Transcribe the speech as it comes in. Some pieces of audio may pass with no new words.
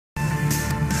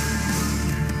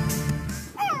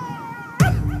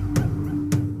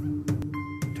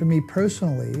For me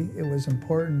personally, it was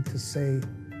important to say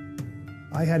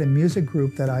I had a music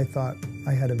group that I thought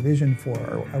I had a vision for,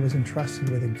 or I was entrusted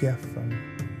with a gift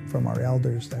from our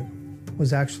elders that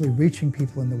was actually reaching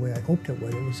people in the way I hoped it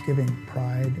would. It was giving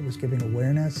pride, it was giving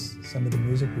awareness, some of the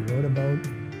music we wrote about.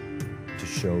 To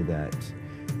show that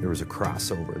there was a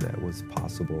crossover that was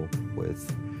possible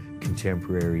with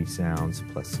contemporary sounds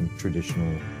plus some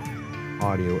traditional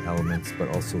audio elements, but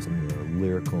also some of the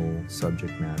lyrical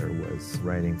subject matter was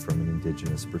writing from an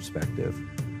Indigenous perspective.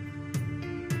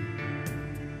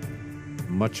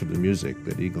 Much of the music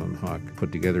that Eagle and Hawk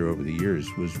put together over the years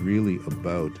was really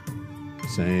about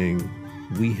saying,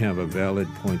 we have a valid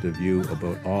point of view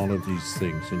about all of these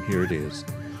things, and here it is,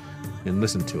 and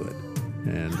listen to it,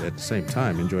 and at the same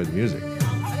time, enjoy the music.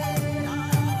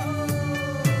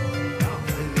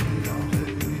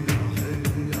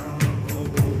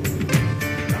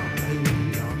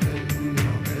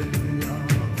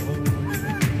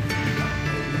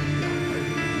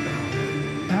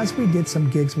 As we did some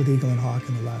gigs with Eagle and Hawk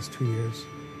in the last 2 years,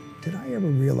 did I ever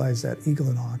realize that Eagle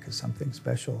and Hawk is something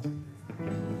special?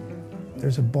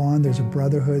 There's a bond, there's a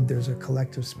brotherhood, there's a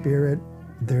collective spirit,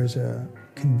 there's a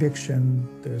conviction,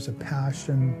 there's a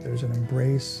passion, there's an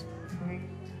embrace.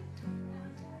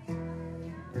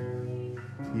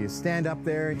 You stand up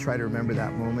there and try to remember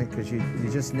that moment because you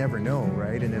just never know,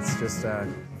 right? And it's just a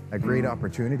great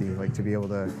opportunity, like to be able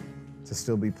to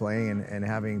still be playing and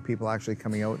having people actually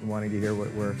coming out and wanting to hear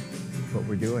what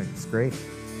we're doing. It's great.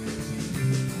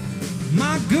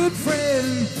 My good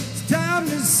friend, it's time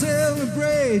to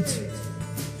celebrate.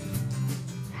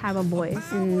 Have a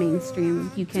voice in mainstream.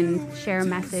 You can share a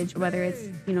message, whether it's,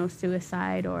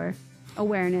 suicide or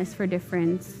awareness for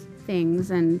different things,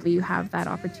 and you have that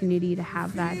opportunity to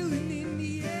have that.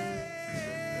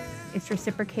 It's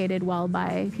reciprocated well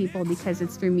by people because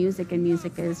it's through music, and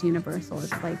music is universal.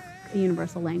 It's like a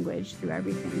universal language through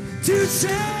everything. To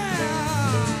share.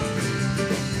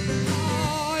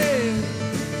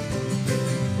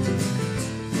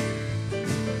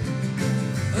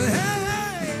 Oh,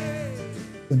 yeah.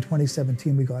 In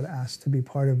 2017, we got asked to be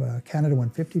part of a Canada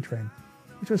 150 train,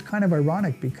 which was kind of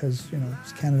ironic because,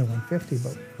 it's Canada 150,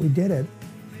 but we did it.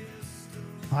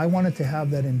 I wanted to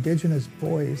have that Indigenous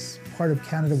voice part of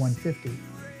Canada 150.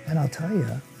 And I'll tell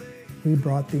you, we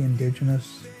brought the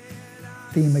Indigenous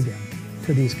theme again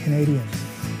to these Canadians.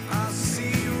 I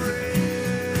see red,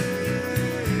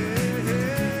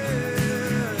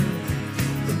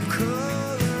 the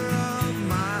color of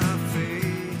my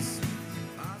face.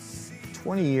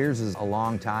 20 years is a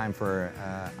long time for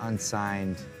an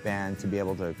unsigned band to be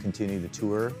able to continue to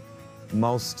tour.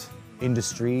 Most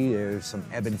industry, there's some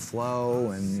ebb and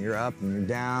flow, and you're up and you're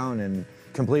down, and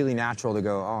completely natural to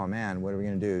go, oh man, what are we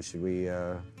gonna do? Should we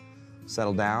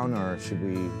settle down, or should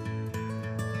we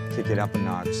kick it up a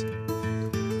notch?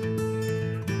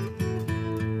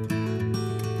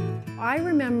 I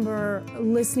remember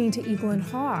listening to Eagle and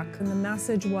Hawk, and the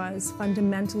message was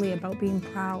fundamentally about being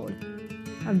proud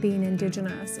of being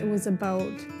Indigenous. It was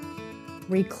about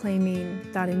reclaiming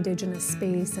that Indigenous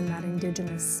space and that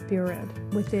Indigenous spirit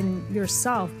within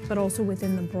yourself, but also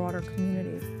within the broader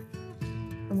community.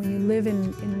 And when you live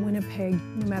in Winnipeg,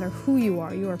 no matter who you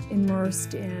are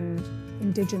immersed in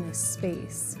Indigenous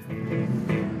space.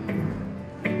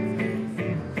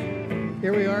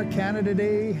 Here we are, Canada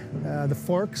Day, the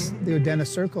Forks, the Odena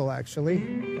Circle, actually,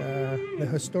 the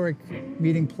historic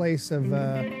meeting place of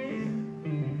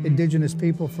Indigenous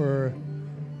people for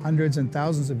hundreds and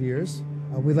thousands of years.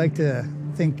 We like to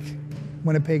think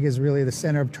Winnipeg is really the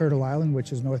center of Turtle Island,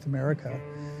 which is North America.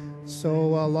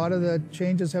 So a lot of the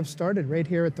changes have started right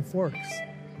here at the Forks.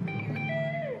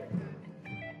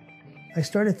 I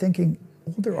started thinking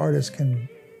older artists can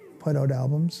put out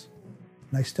albums,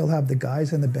 and I still have the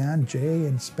guys in the band, Jay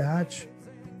and Spatch.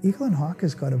 Eagle and Hawk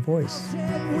has got a voice.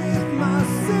 With my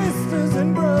sisters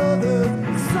and brothers,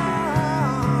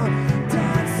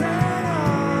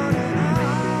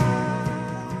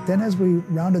 Then as we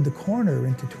rounded the corner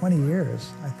into 20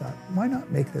 years, I thought, why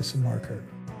not make this a marker?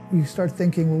 You start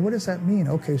thinking, well, what does that mean?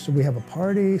 Okay, so we have a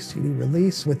party, CD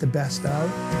release with the best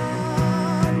of.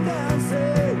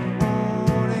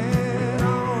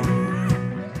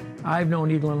 I've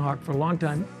known Eagle and Hawk for a long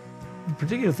time. The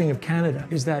particular thing of Canada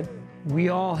is that we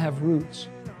all have roots,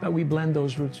 but we blend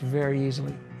those roots very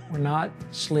easily. We're not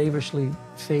slavishly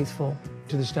faithful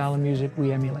to the style of music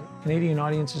we emulate. Canadian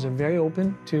audiences are very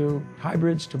open to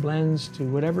hybrids, to blends, to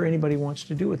whatever anybody wants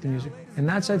to do with the music. And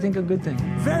that's, I think, a good thing.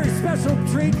 Very special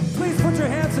treat. Please put your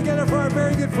hands together for our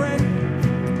very good friend,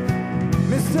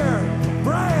 Mr.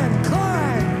 Brian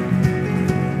Klein.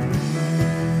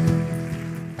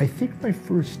 I think my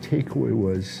first takeaway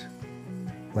was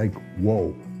like,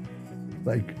 whoa.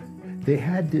 Like, they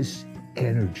had this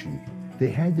energy, they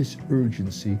had this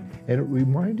urgency, and it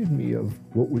reminded me of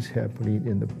what was happening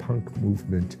in the punk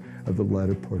movement of the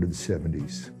latter part of the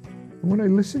 70s. When I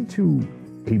listen to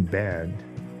a band,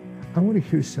 I want to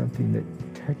hear something that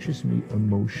touches me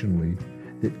emotionally,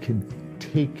 that can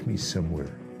take me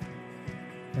somewhere.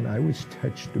 And I was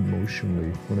touched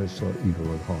emotionally when I saw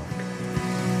Eagle and Hawk.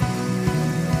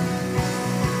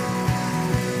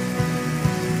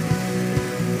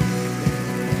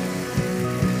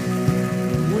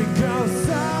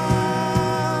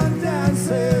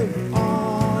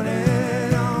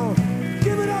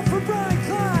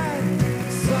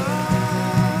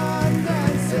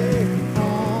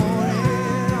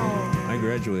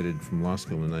 From law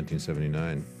school in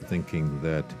 1979, thinking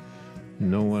that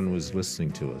no one was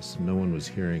listening to us, no one was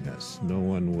hearing us, no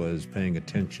one was paying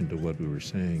attention to what we were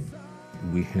saying.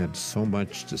 We had so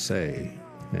much to say,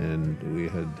 and we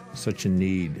had such a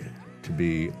need to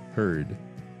be heard.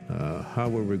 How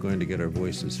were we going to get our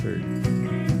voices heard?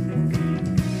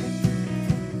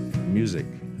 Music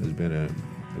has been a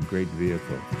great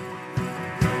vehicle.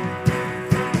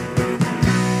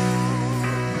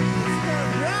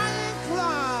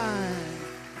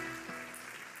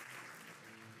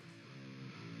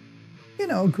 You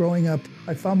know, growing up,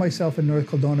 I found myself in North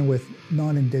Kelowna with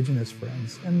non-Indigenous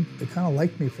friends, and they kind of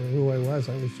liked me for who I was.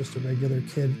 I was just a regular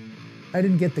kid. I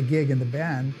didn't get the gig in the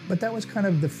band, but that was kind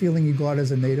of the feeling you got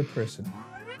as a Native person.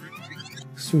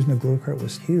 Susan Gluckert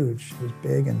was huge. She was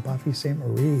big, and Buffy St.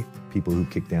 Marie. People who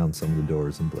kicked down some of the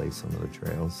doors and blazed some of the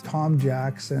trails. Tom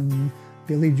Jackson,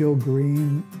 Billy Joe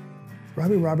Green,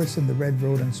 Robbie Robertson, the Red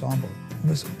Road Ensemble. It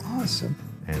was awesome.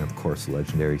 And of course,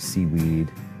 legendary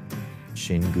Seaweed,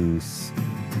 Shingoose.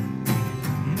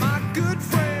 My good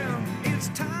friend, it's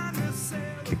time to sail.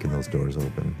 Kicking those doors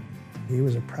open. He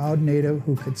was a proud Native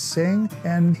who could sing,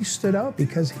 and he stood out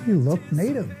because he looked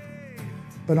Native.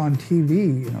 But on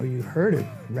TV, you know, you heard it,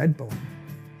 Redbone.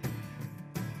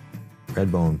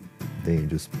 Redbone, they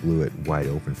just blew it wide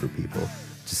open for people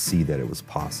to see that it was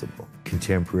possible.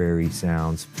 Contemporary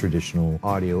sounds, traditional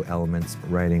audio elements,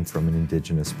 writing from an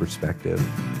Indigenous perspective.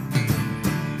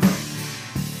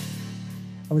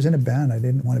 I was in a band, I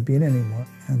didn't want to be in it anymore.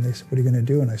 And they said, what are you going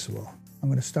to do? And I said, well, I'm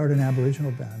going to start an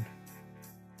Aboriginal band.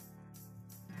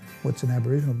 What's an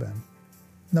Aboriginal band?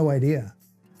 No idea.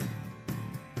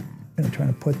 I'm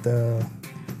trying to put the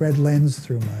red lens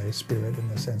through my spirit, in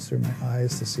a sense, through my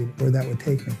eyes to see where that would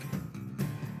take me.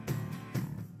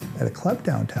 At a club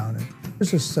downtown, and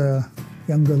there's this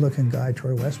young, good-looking guy,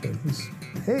 Troy Westwood. He's,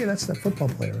 hey, that's the football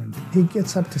player. And he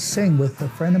gets up to sing with a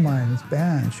friend of mine's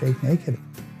band, Shake Naked.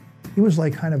 He was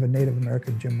like kind of a Native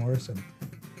American Jim Morrison,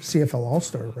 CFL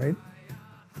All-Star, right?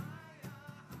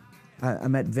 I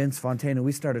met Vince Fontaine, and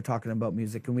we started talking about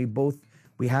music, and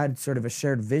we had sort of a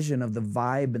shared vision of the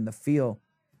vibe and the feel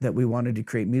that we wanted to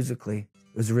create musically.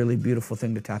 It was a really beautiful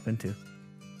thing to tap into.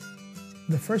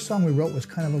 The first song we wrote was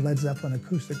kind of a Led Zeppelin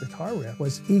acoustic guitar riff,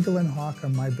 was Eagle and Hawk Are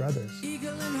My Brothers. Eagle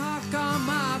and Hawk are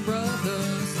my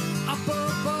brothers, up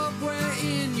above where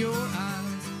in your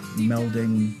eyes.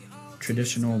 Melding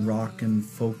traditional rock and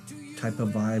folk type of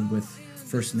vibe with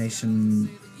First Nation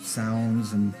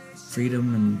sounds and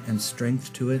freedom and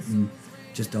strength to it, and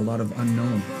just a lot of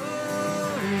unknown.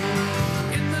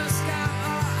 In the sky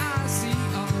our eyes see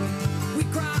all, we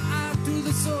cry out to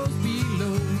the souls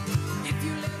below. If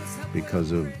you let us help.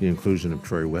 Because of the inclusion of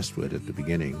Troy Westwood at the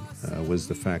beginning, was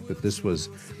the fact that this was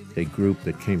a group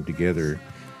that came together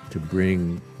to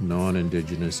bring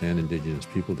non-Indigenous and Indigenous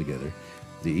people together,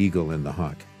 the Eagle and the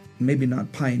Hawk. Maybe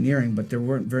not pioneering, but there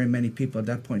weren't very many people at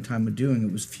that point in time doing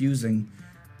it. Was fusing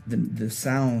the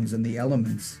sounds and the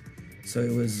elements. So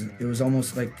it was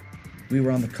almost like we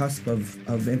were on the cusp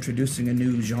of introducing a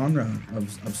new genre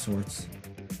of sorts.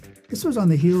 This was on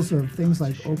the heels of things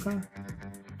like Oka,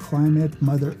 Climate,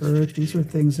 Mother Earth. These were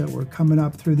things that were coming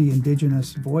up through the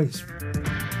Indigenous voice.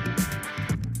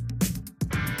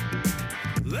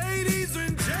 Ladies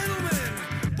and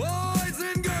gentlemen, boys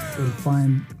and girls. To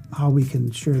find how we can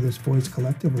share this voice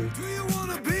collectively. Do you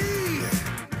want to be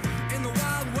in the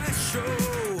Wild West show?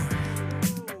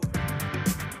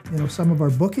 You know, some of our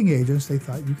booking agents, they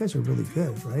thought, you guys are really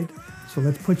good, right? So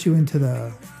let's put you into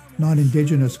the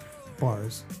non-Indigenous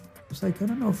bars. It's like, I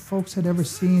don't know if folks had ever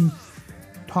seen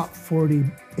top 40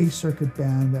 A-circuit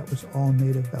band that was all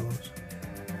Native fellows.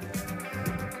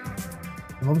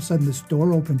 All of a sudden, this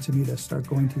door opened to me to start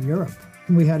going to Europe.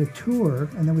 And we had a tour,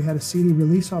 and then we had a CD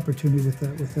release opportunity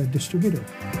with a distributor.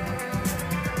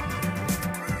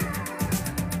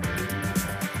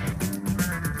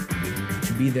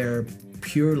 To be there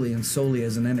purely and solely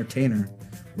as an entertainer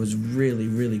was really,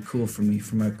 really cool for me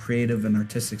from a creative and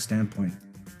artistic standpoint.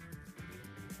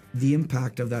 The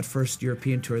impact of that first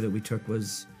European tour that we took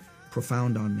was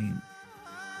profound on me.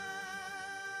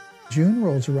 June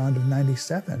rolls around of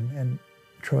 '97, and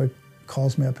Troy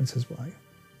calls me up and says, well,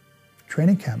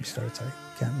 training camp starts. I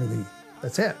can't really,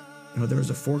 that's it. You know, there was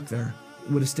a fork there.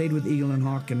 Would have stayed with Eagle and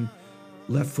Hawk and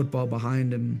left football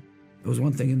behind, and it was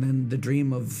one thing. And then the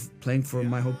dream of playing for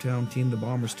my hometown team, the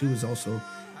Bombers, too, was also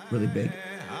really big.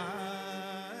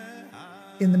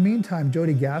 In the meantime,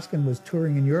 Jody Gaskin was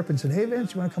touring in Europe and said, hey,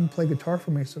 Vince, you want to come play guitar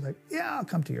for me? So I was like, yeah, I'll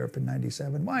come to Europe in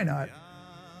 '97. Why not?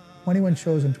 21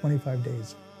 shows in 25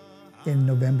 days in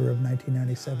November of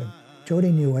 1997.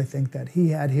 Jody knew, I think, that he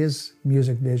had his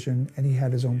music vision and he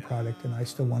had his own product, and I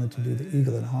still wanted to do the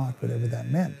Eagle and Hawk, whatever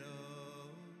that meant.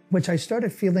 Which I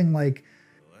started feeling like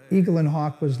Eagle and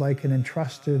Hawk was like an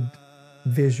entrusted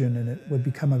vision, and it would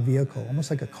become a vehicle,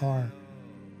 almost like a car.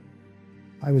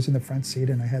 I was in the front seat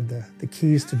and I had the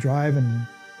keys to drive, and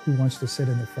who wants to sit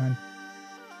in the front?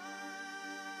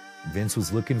 Vince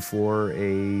was looking for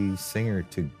a singer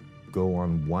to go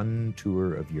on one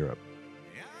tour of Europe.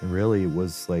 And really, it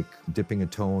was like dipping a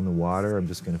toe in the water. I'm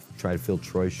just going to try to fill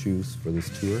Troy's shoes for this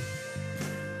tour.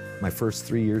 My first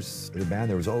 3 years of the band,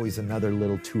 there was always another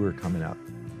little tour coming up.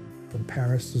 From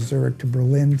Paris to Zurich to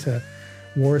Berlin to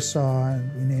Warsaw,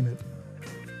 and you name it.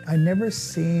 I never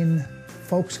seen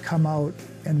folks come out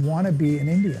and want to be an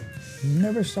Indian.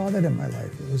 Never saw that in my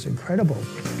life. It was incredible.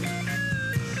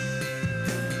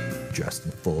 Dressed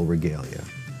in full regalia,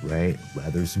 right?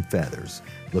 Leathers and feathers,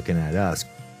 looking at us,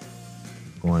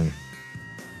 going,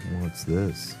 what's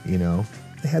this, you know?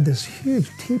 They had this huge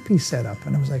teepee set up,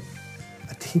 and I was like,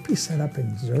 a teepee set up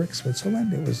in Zurich,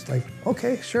 Switzerland? It was like,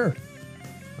 okay, sure.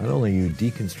 Not only are you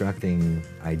deconstructing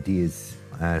ideas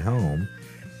at home,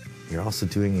 you're also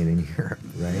doing it in Europe,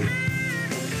 right?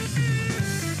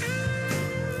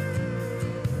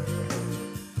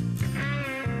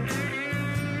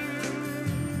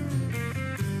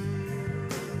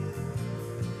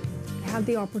 I had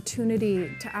the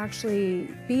opportunity to actually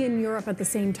be in Europe at the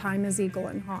same time as Eagle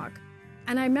and Hawk.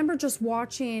 And I remember just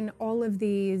watching all of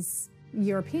these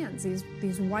Europeans,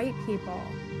 these white people,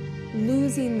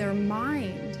 losing their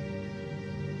mind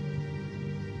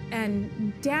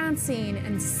and dancing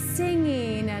and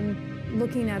singing and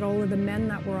looking at all of the men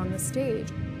that were on the stage,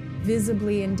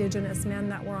 visibly Indigenous men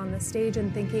that were on the stage,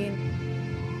 and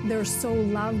thinking they're so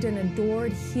loved and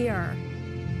adored here.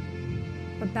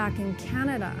 But back in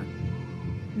Canada,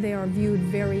 they are viewed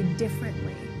very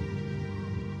differently.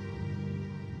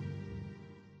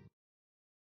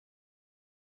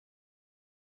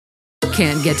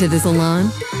 Can't get to the salon?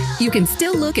 You can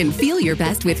still look and feel your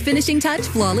best with Finishing Touch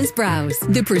Flawless Brows,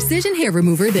 the precision hair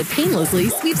remover that painlessly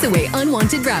sweeps away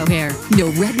unwanted brow hair. No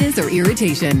redness or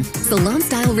irritation.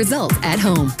 Salon-style results at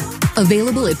home.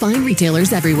 Available at fine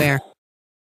retailers everywhere.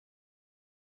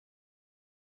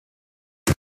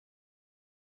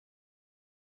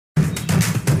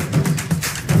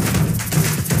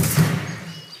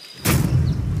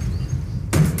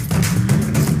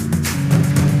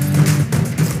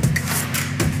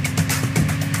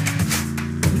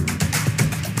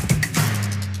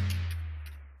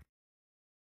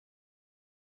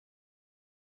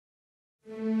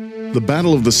 The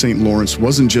Battle of the St. Lawrence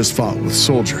wasn't just fought with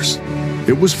soldiers.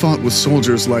 It was fought with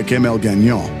soldiers like Emile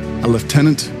Gagnon, a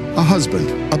lieutenant, a husband,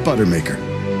 a buttermaker.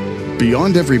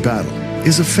 Beyond every battle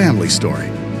is a family story.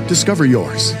 Discover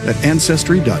yours at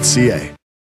ancestry.ca.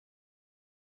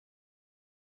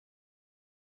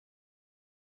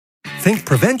 Think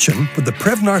prevention with the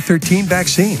Prevnar 13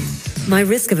 vaccine. My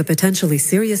risk of a potentially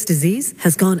serious disease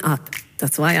has gone up.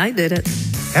 That's why I did it.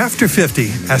 After 50,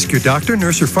 ask your doctor,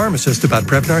 nurse, or pharmacist about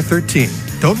Prevnar 13.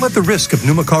 Don't let the risk of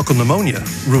pneumococcal pneumonia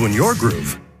ruin your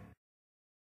groove.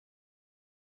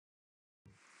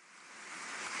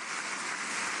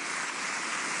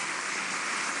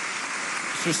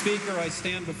 Mr. Speaker, I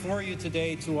stand before you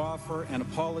today to offer an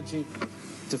apology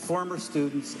to former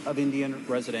students of Indian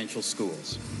residential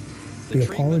schools. The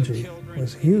apology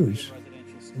was huge.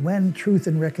 When Truth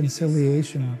and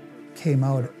Reconciliation came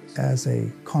out as a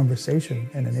conversation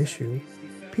and an issue,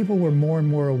 people were more and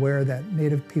more aware that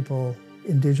Native people,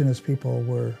 Indigenous people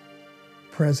were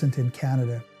present in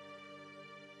Canada.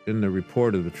 In the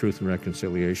report of the Truth and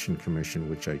Reconciliation Commission,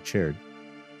 which I chaired,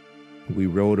 we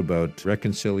wrote about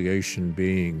reconciliation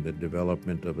being the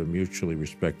development of a mutually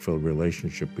respectful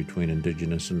relationship between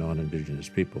Indigenous and non-Indigenous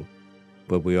people.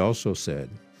 But we also said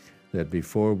that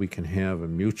before we can have a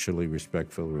mutually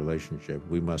respectful relationship,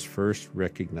 we must first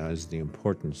recognize the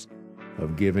importance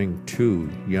of giving to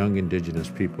young Indigenous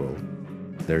people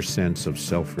their sense of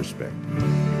self-respect.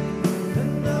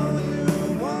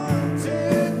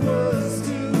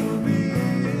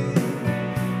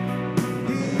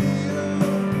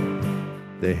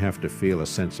 They have to feel a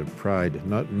sense of pride,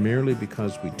 not merely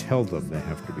because we tell them they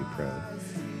have to be proud,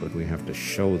 but we have to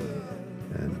show them.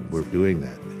 And we're doing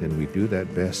that, and we do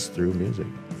that best through music.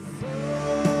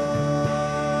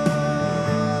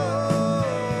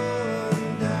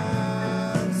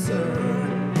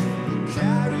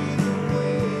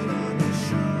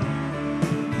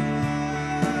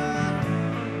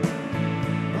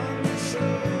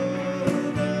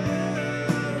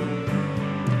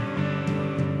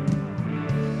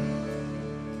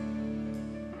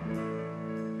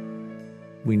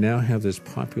 We now have this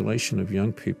population of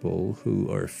young people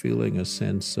who are feeling a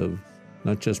sense of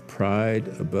not just pride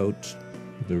about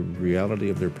the reality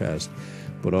of their past,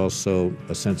 but also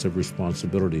a sense of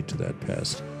responsibility to that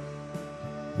past,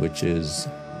 which is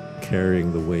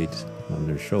carrying the weight on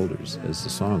their shoulders, as the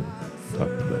song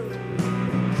talked about.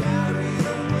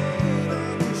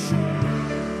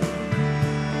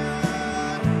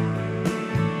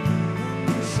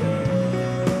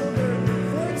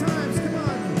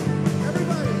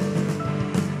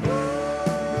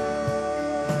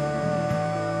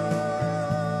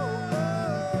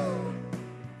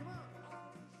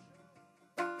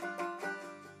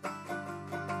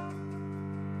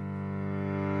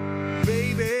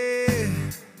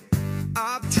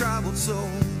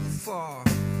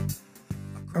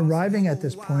 Arriving at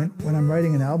this point, when I'm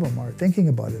writing an album or thinking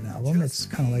about an album, it's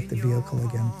kind of like the vehicle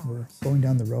again. We're going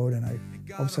down the road and I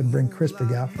all of a sudden bring Chris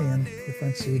Burke-Gaffney in the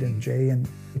front seat and Jay, and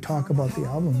we talk about the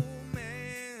album.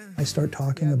 I start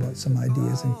talking about some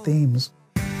ideas and themes.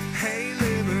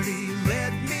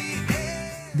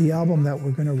 The album that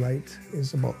we're going to write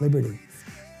is about liberty.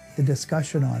 The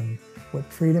discussion on what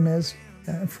freedom is.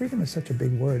 Freedom is such a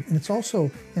big word. And it's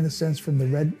also, in a sense, from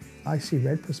the I See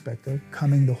Red perspective,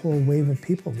 coming the whole wave of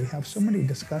people. We have so many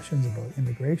discussions about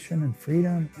immigration and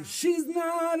freedom. She's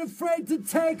not afraid to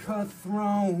take her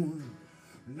throne.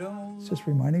 No. It's just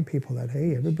reminding people that,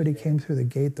 hey, everybody came through the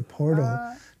gate, the portal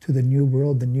to the new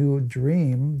world, the new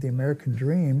dream, the American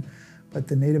dream. But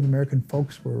the Native American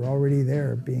folks were already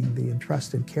there, being the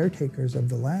entrusted caretakers of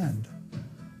the land.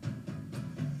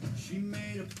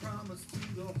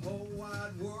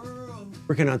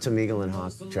 Working on some Eagle and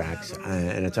Hawk tracks,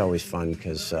 and it's always fun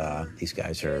because these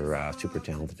guys are super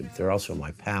talented. They're also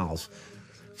my pals,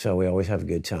 so we always have a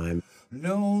good time.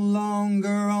 No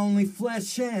longer only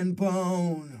flesh and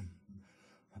bone.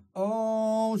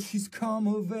 Oh, she's come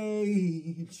of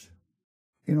age.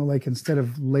 You know, like instead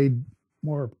of laid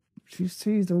more, she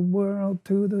sees the world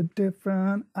through the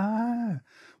different eye.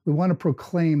 We want to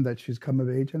proclaim that she's come of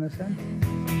age in a sense.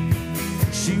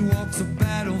 She walks a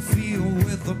battlefield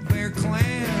with a Bear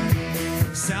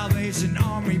Clan, Salvation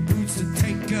Army boots to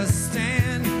take a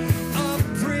stand, up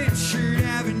Pritchard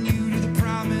Avenue to the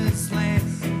promised land,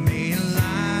 main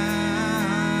line.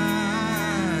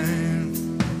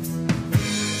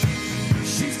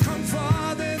 She's come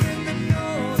farther than the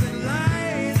northern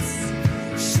lights,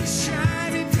 she's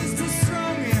shining just as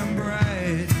strong and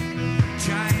bright,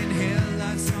 giant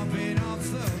headlights jumping off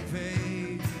the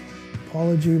page.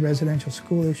 Apology, residential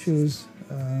school issues.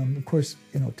 Of course,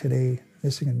 you know, today,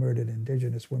 missing and murdered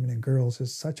Indigenous women and girls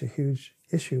is such a huge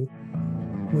issue,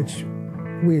 which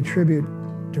we attribute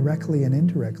directly and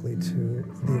indirectly to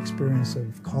the experience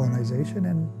of colonization,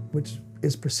 and which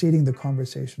is preceding the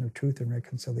conversation of truth and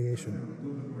reconciliation.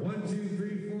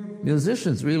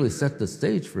 Musicians really set the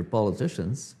stage for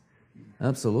politicians,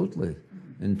 absolutely,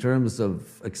 in terms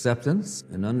of acceptance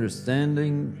and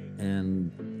understanding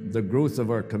and the growth of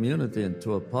our community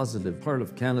into a positive part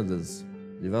of Canada's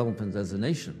development as a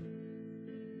nation.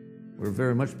 We're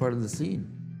very much part of the scene.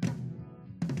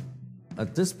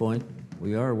 At this point,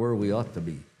 we are where we ought to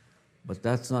be, but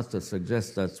that's not to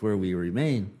suggest that's where we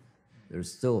remain.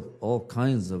 There's still all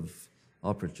kinds of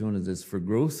opportunities for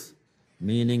growth,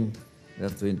 meaning we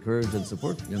have to encourage and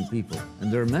support young people,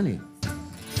 and there are many.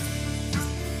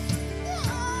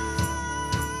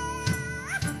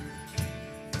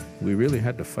 We really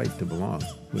had to fight to belong.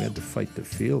 We had to fight to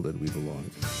feel that we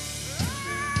belonged.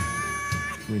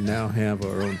 We now have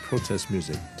our own protest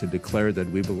music to declare that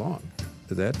we belong.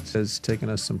 That has taken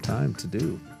us some time to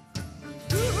do.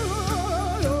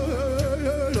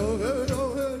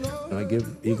 I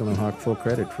give Eagle and Hawk full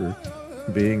credit for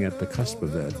being at the cusp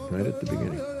of that, right at the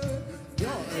beginning.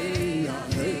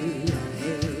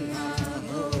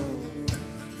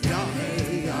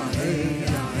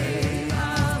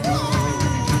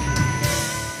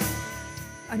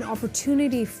 An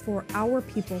opportunity for our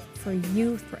people, for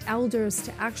youth, for elders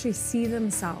to actually see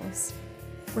themselves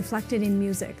reflected in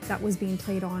music that was being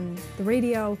played on the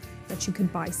radio, that you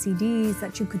could buy CDs,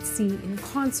 that you could see in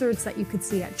concerts, that you could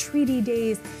see at Treaty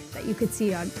Days, that you could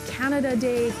see on Canada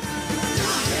Day.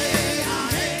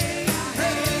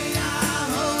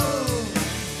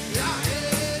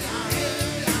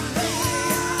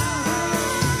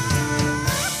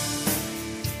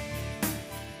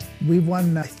 We've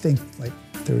won, I think, like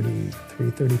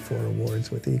 33, 34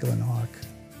 awards with Eagle and Hawk.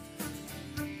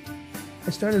 I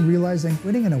started realizing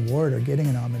winning an award or getting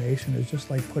a nomination is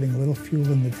just like putting a little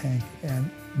fuel in the tank and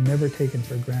never taken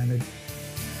for granted.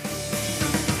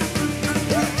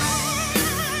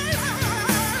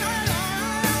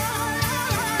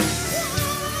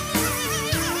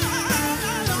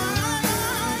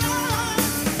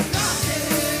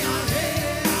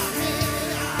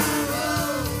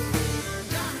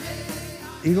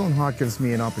 Eagle and Hawk gives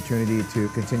me an opportunity to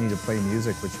continue to play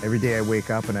music, which every day I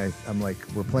wake up and I'm like,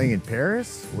 we're playing in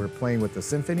Paris, we're playing with the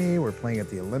symphony, we're playing at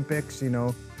the Olympics, you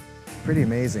know. Pretty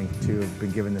amazing to have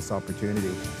been given this opportunity.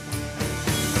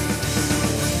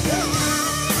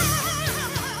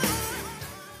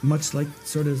 Much like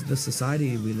sort of the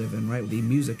society we live in, right? The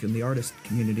music and the artist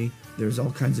community, there's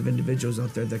all kinds of individuals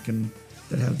out there that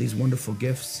have these wonderful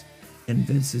gifts. And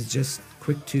Vince is just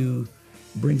quick to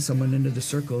bring someone into the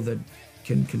circle that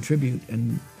can contribute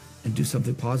and do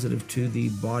something positive to the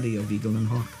body of Eagle and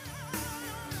Hawk.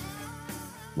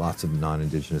 Lots of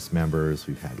non-Indigenous members,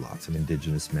 we've had lots of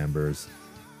Indigenous members,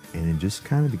 and it just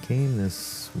kind of became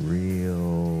this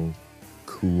real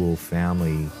cool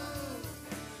family.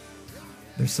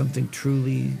 There's something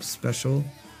truly special,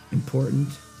 important,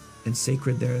 and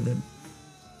sacred there that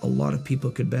a lot of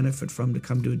people could benefit from to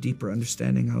come to a deeper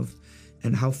understanding of,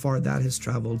 and how far that has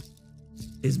traveled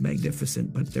is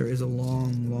magnificent, but there is a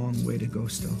long, long way to go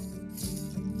still.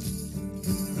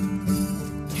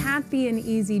 Can't be an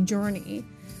easy journey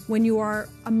when you are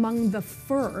among the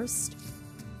first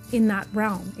in that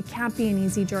realm. It can't be an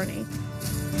easy journey.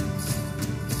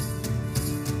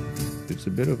 It's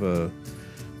a bit of a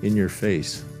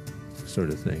in-your-face sort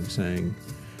of thing, saying,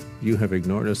 you have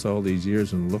ignored us all these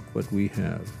years and look what we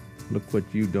have. Look what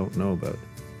you don't know about.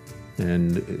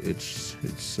 And it's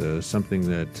something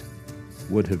that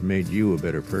would have made you a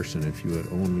better person if you had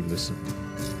only listened.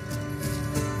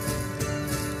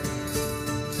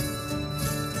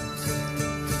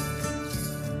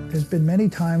 There's been many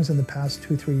times in the past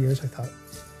 2-3 years I thought,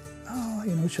 oh,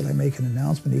 you know, should I make an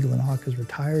announcement? Eagle and Hawk is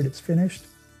retired, it's finished.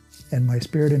 And my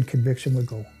spirit and conviction would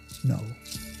go, no.